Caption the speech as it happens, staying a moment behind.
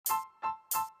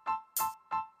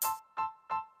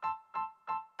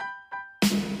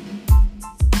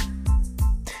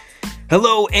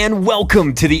Hello and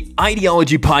welcome to the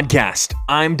Ideology Podcast.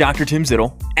 I'm Dr. Tim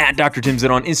Zittel, at Dr. Tim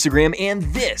Zittel on Instagram, and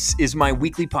this is my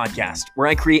weekly podcast where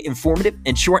I create informative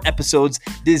and short episodes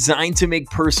designed to make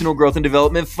personal growth and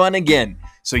development fun again,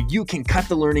 so you can cut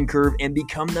the learning curve and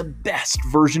become the best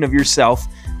version of yourself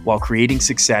while creating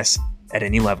success at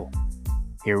any level.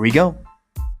 Here we go.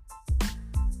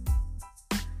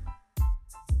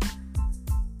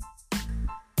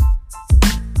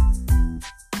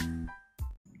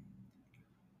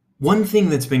 One thing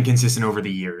that's been consistent over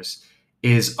the years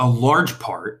is a large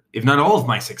part, if not all of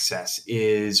my success,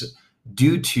 is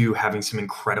due to having some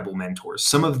incredible mentors.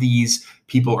 Some of these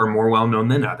people are more well-known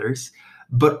than others,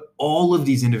 but all of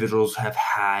these individuals have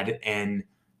had an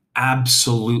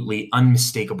absolutely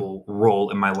unmistakable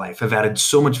role in my life, have added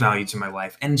so much value to my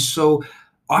life. And so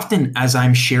often as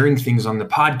I'm sharing things on the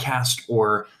podcast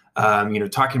or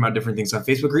talking about different things on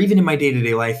Facebook or even in my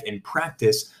day-to-day life in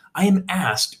practice, I am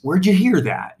asked, where'd you hear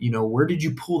that? Where did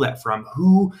you pull that from?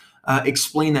 Who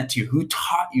explained that to you? Who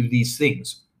taught you these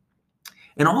things?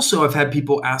 And also I've had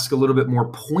people ask a little bit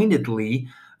more pointedly,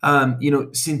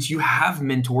 since you have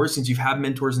mentors, since you've had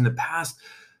mentors in the past,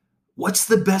 what's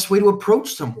the best way to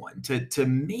approach someone to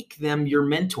make them your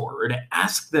mentor or to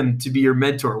ask them to be your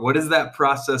mentor? What does that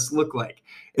process look like?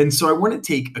 And so I want to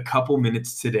take a couple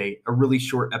minutes today, a really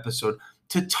short episode,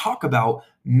 to talk about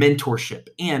mentorship.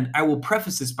 And I will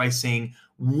preface this by saying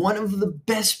one of the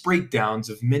best breakdowns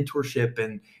of mentorship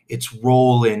and its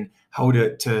role in how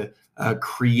to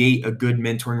create a good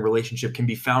mentoring relationship can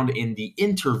be found in the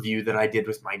interview that I did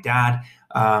with my dad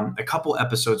a couple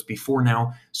episodes before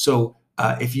now. So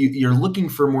if you're looking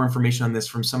for more information on this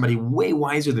from somebody way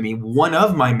wiser than me, one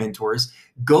of my mentors,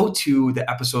 go to the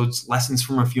episode's Lessons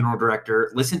from a Funeral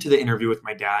Director, listen to the interview with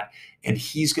my dad, and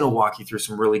he's going to walk you through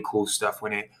some really cool stuff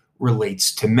when it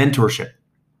relates to mentorship.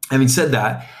 Having said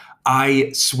that,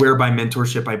 I swear by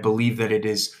mentorship. I believe that it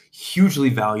is hugely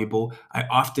valuable. I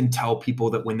often tell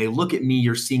people that when they look at me,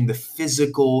 you're seeing the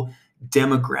physical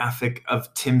demographic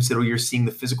of Tim Zittel. You're seeing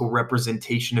the physical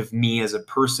representation of me as a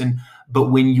person. But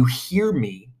when you hear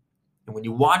me and when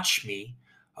you watch me,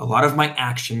 a lot of my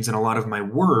actions and a lot of my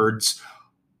words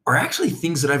are actually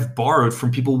things that I've borrowed from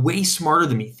people way smarter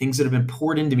than me, things that have been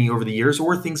poured into me over the years,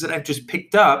 or things that I've just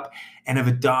picked up and have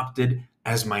adopted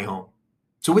as my own.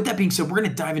 So with that being said, we're going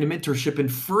to dive into mentorship.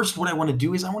 And first, what I want to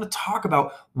do is I want to talk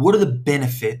about what are the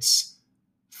benefits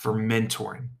for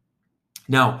mentoring.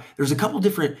 Now, there's a couple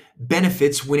different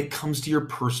benefits when it comes to your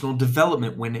personal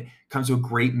development, when it comes to a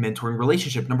great mentoring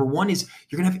relationship. Number one is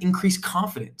you're going to have increased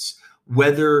confidence,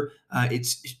 whether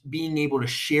it's being able to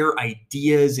share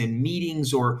ideas in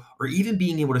meetings or even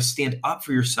being able to stand up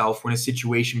for yourself when a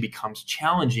situation becomes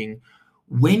challenging.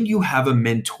 When you have a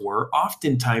mentor,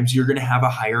 oftentimes you're going to have a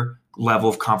higher level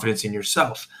of confidence in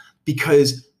yourself,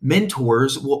 because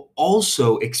mentors will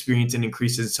also experience an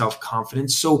increase in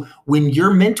self-confidence. So when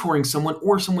you're mentoring someone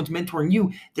or someone's mentoring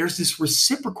you, there's this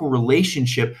reciprocal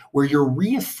relationship where you're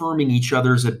reaffirming each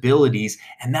other's abilities,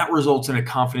 and that results in a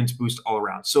confidence boost all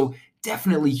around. So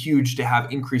definitely huge to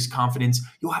have increased confidence.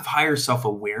 You'll have higher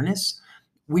self-awareness.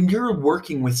 When you're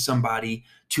working with somebody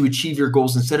to achieve your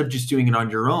goals, instead of just doing it on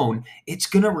your own, it's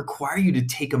going to require you to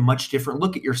take a much different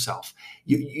look at yourself.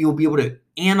 You'll be able to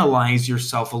analyze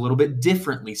yourself a little bit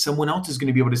differently. Someone else is going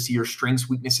to be able to see your strengths,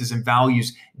 weaknesses, and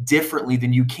values differently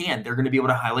than you can. They're going to be able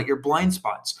to highlight your blind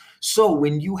spots. So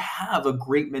when you have a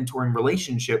great mentoring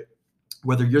relationship,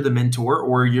 whether you're the mentor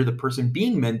or you're the person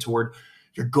being mentored,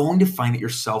 you're going to find that your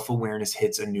self-awareness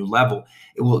hits a new level.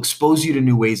 It will expose you to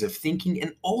new ways of thinking,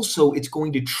 and also it's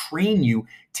going to train you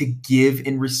to give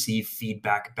and receive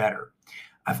feedback better.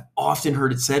 I've often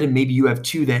heard it said, and maybe you have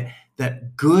too,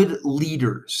 that good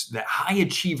leaders, that high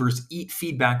achievers eat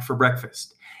feedback for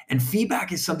breakfast. And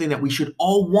feedback is something that we should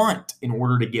all want in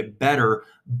order to get better,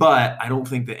 but I don't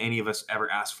think that any of us ever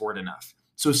ask for it enough.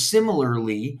 So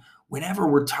similarly, whenever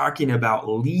we're talking about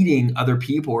leading other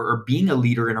people or being a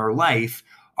leader in our life,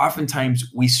 oftentimes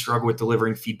we struggle with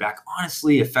delivering feedback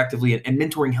honestly, effectively, and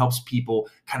mentoring helps people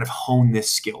kind of hone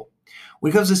this skill.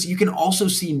 When it comes to this, you can also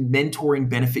see mentoring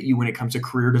benefit you when it comes to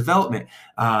career development.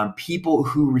 People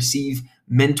who receive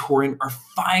mentoring are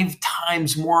 5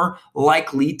 times more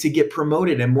likely to get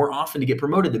promoted and more often to get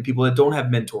promoted than people that don't have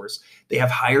mentors. They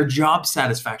have higher job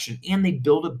satisfaction and they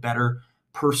build a better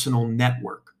personal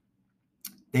network.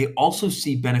 They also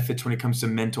see benefits when it comes to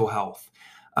mental health.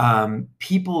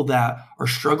 People that are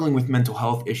struggling with mental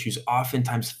health issues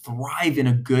oftentimes thrive in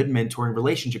a good mentoring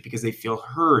relationship because they feel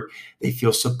heard, they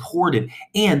feel supported,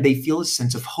 and they feel a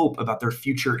sense of hope about their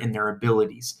future and their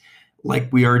abilities. like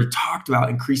we already talked about,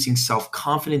 increasing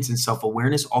self-confidence and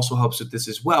self-awareness also helps with this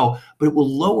as well, but it will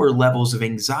lower levels of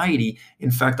anxiety. In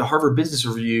fact, the Harvard Business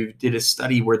Review did a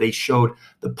study where they showed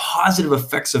the positive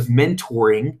effects of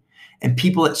mentoring, and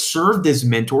people that served as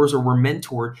mentors or were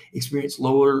mentored experienced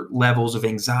lower levels of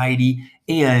anxiety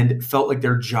and felt like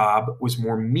their job was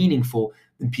more meaningful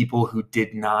than people who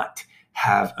did not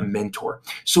have a mentor.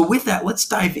 So with that, let's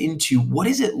dive into what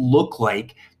does it look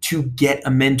like to get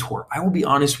a mentor. I will be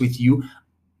honest with you,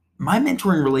 my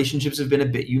mentoring relationships have been a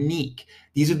bit unique.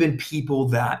 These have been people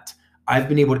that I've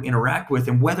been able to interact with,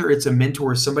 and whether it's a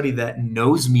mentor or somebody that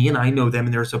knows me and I know them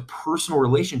and there's a personal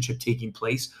relationship taking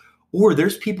place, or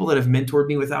there's people that have mentored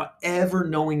me without ever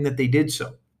knowing that they did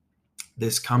so.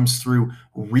 This comes through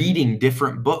reading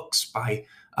different books by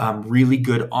really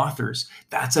good authors.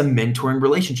 That's a mentoring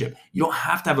relationship. You don't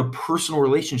have to have a personal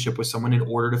relationship with someone in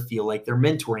order to feel like they're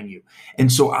mentoring you.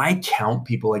 And so I count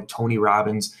people like Tony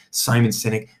Robbins, Simon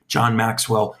Sinek, John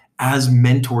Maxwell as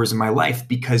mentors in my life,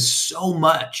 because so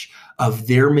much of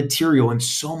their material and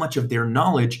so much of their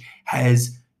knowledge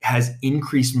has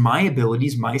increased my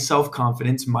abilities, my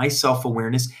self-confidence, my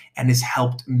self-awareness, and has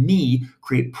helped me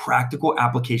create practical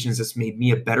applications that's made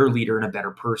me a better leader and a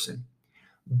better person.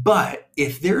 But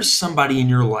if there's somebody in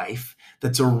your life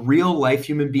that's a real life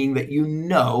human being that you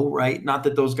know, right? Not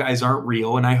that those guys aren't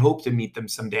real, and I hope to meet them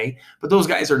someday, but those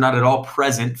guys are not at all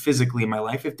present physically in my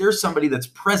life. If there's somebody that's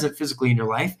present physically in your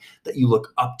life that you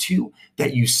look up to,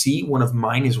 that you see, one of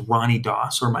mine is Ronnie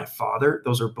Doss or my father.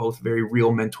 Those are both very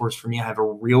real mentors for me. I have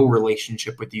a real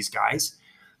relationship with these guys.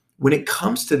 When it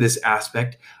comes to this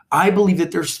aspect, I believe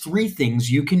that there's three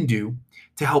things you can do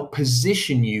to help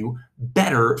position you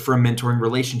better for a mentoring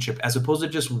relationship, as opposed to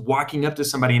just walking up to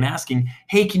somebody and asking,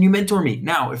 hey, can you mentor me?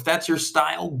 Now, if that's your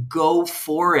style, go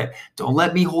for it. Don't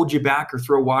let me hold you back or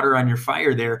throw water on your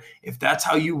fire there. If that's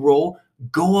how you roll,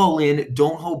 go all in,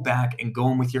 don't hold back, and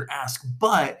go in with your ask.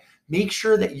 But make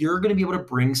sure that you're going to be able to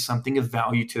bring something of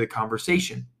value to the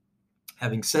conversation.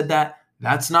 Having said that,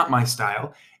 that's not my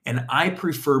style. And I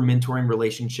prefer mentoring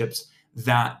relationships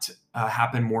that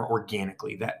happen more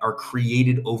organically, that are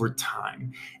created over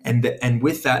time. And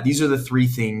with that, these are the three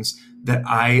things that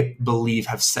I believe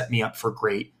have set me up for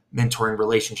great mentoring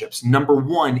relationships. Number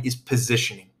one is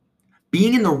positioning.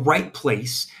 Being in the right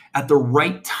place at the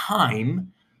right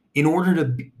time in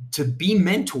order to be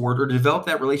mentored or to develop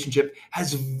that relationship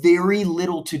has very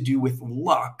little to do with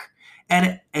luck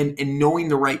and knowing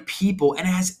the right people. And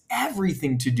it has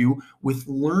everything to do with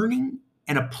learning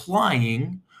and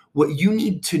applying what you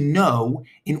need to know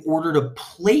in order to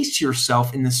place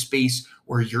yourself in the space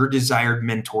where your desired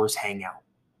mentors hang out.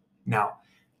 Now,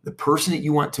 the person that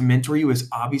you want to mentor you is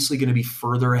obviously going to be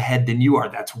further ahead than you are.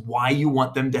 That's why you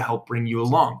want them to help bring you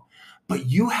along. But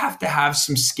you have to have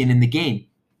some skin in the game.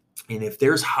 And if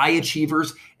there's high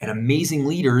achievers and amazing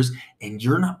leaders and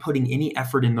you're not putting any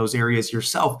effort in those areas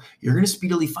yourself, you're going to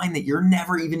speedily find that you're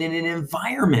never even in an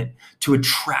environment to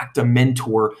attract a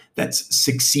mentor that's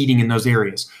succeeding in those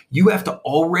areas. You have to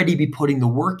already be putting the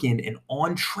work in and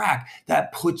on track.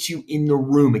 That puts you in the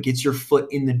room. It gets your foot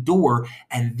in the door,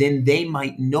 and then they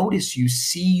might notice you,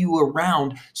 see you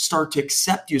around, start to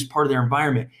accept you as part of their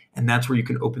environment. And that's where you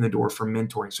can open the door for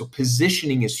mentoring. So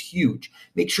positioning is huge.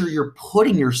 Make sure you're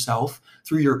putting yourself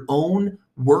through your own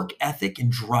work ethic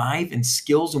and drive and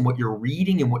skills and what you're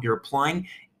reading and what you're applying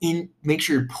in. Make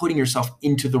sure you're putting yourself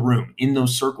into the room, in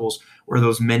those circles where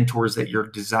those mentors that you're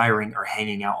desiring are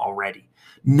hanging out already.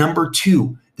 Number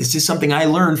two, this is something I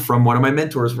learned from one of my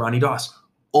mentors, Ronnie Doss.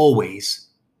 Always,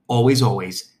 always,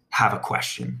 always have a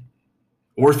question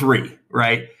or three,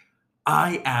 right?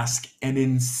 I ask an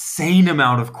insane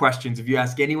amount of questions. If you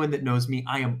ask anyone that knows me,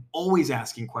 I am always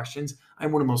asking questions.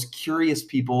 I'm one of the most curious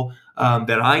people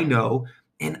that I know.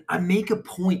 And I make a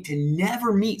point to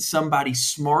never meet somebody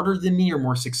smarter than me or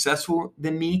more successful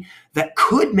than me that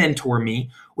could mentor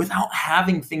me without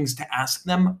having things to ask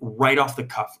them right off the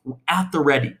cuff, at the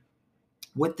ready.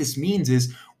 What this means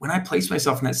is when I place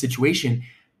myself in that situation,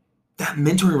 that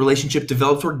mentoring relationship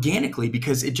develops organically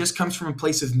because it just comes from a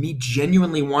place of me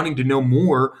genuinely wanting to know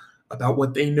more about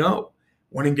what they know,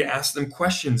 wanting to ask them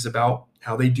questions about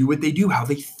how they do what they do, how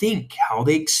they think, how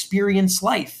they experience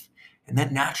life. And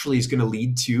that naturally is going to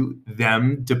lead to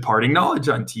them departing knowledge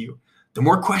onto you. The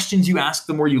more questions you ask,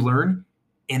 the more you learn.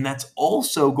 And that's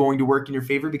also going to work in your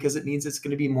favor because it means it's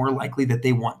going to be more likely that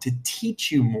they want to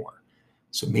teach you more.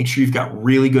 So make sure you've got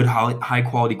really good, high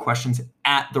quality questions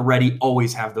at the ready.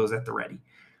 Always have those at the ready.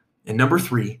 And number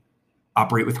three,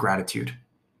 operate with gratitude.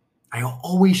 I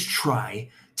always try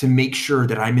to make sure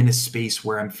that I'm in a space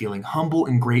where I'm feeling humble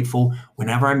and grateful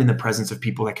whenever I'm in the presence of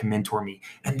people that can mentor me.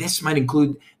 And this might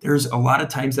include, there's a lot of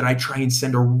times that I try and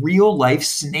send a real life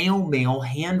snail mail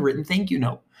handwritten thank you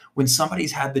note when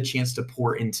somebody's had the chance to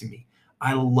pour into me.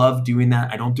 I love doing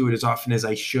that. I don't do it as often as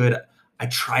I should. I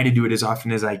try to do it as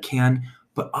often as I can,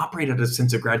 but operate at a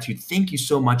sense of gratitude. Thank you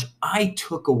so much. I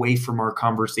took away from our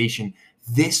conversation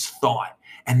this thought.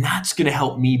 And that's going to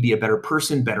help me be a better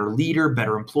person, better leader,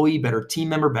 better employee, better team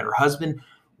member, better husband,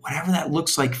 whatever that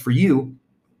looks like for you.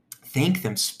 Thank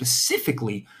them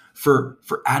specifically for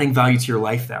adding value to your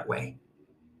life that way.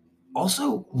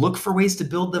 Also, look for ways to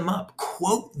build them up.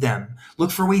 Quote them.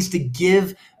 Look for ways to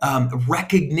give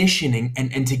recognition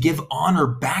and to give honor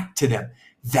back to them.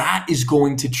 That is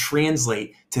going to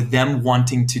translate to them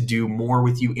wanting to do more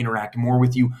with you, interact more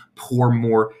with you, pour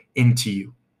more into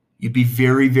you. You'd be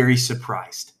very, very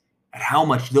surprised at how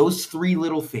much those three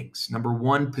little things, number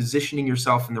one, positioning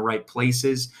yourself in the right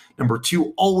places. Number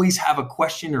two, always have a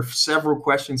question or several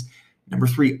questions. Number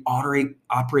three,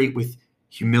 operate with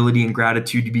humility and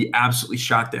gratitude. You'd be absolutely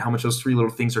shocked at how much those three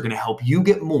little things are going to help you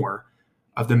get more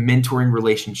of the mentoring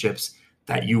relationships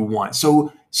that you want.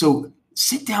 So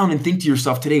sit down and think to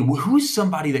yourself today, who's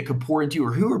somebody that could pour into you,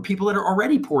 or who are people that are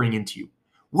already pouring into you?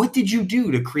 What did you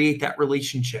do to create that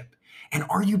relationship? And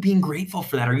are you being grateful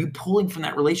for that? Are you pulling from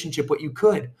that relationship what you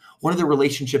could? One of the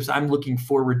relationships I'm looking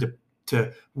forward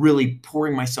to really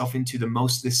pouring myself into the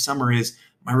most this summer is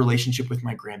my relationship with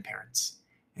my grandparents.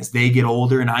 As they get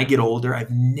older and I get older,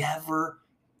 I've never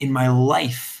in my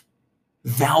life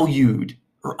valued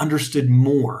or understood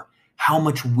more how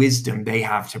much wisdom they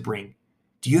have to bring.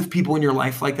 Do you have people in your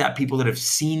life like that? People that have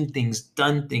seen things,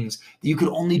 done things that you could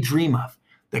only dream of,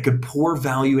 that could pour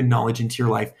value and knowledge into your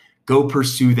life? Go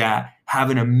pursue that. Have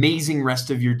an amazing rest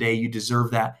of your day. You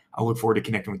deserve that. I look forward to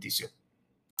connecting with you soon.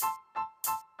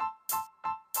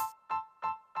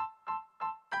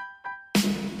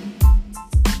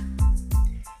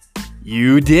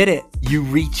 You did it. You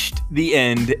reached the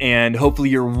end, and hopefully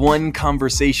you're one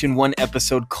conversation, one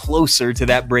episode closer to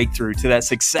that breakthrough, to that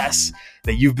success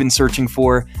that you've been searching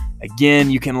for. Again,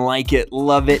 you can like it,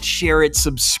 love it, share it,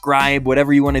 subscribe,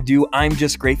 whatever you want to do. I'm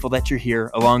just grateful that you're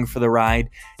here along for the ride,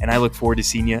 and I look forward to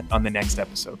seeing you on the next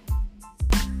episode.